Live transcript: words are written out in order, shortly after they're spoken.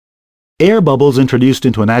Air bubbles introduced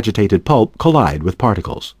into an agitated pulp collide with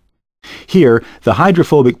particles. Here, the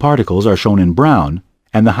hydrophobic particles are shown in brown,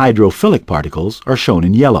 and the hydrophilic particles are shown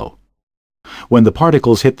in yellow. When the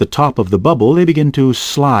particles hit the top of the bubble, they begin to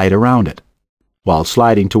slide around it. While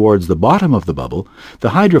sliding towards the bottom of the bubble,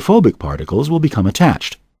 the hydrophobic particles will become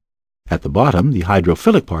attached. At the bottom, the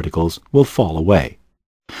hydrophilic particles will fall away.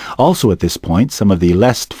 Also at this point, some of the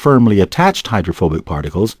less firmly attached hydrophobic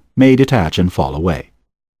particles may detach and fall away.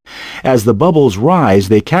 As the bubbles rise,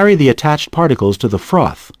 they carry the attached particles to the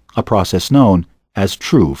froth, a process known as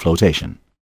true flotation.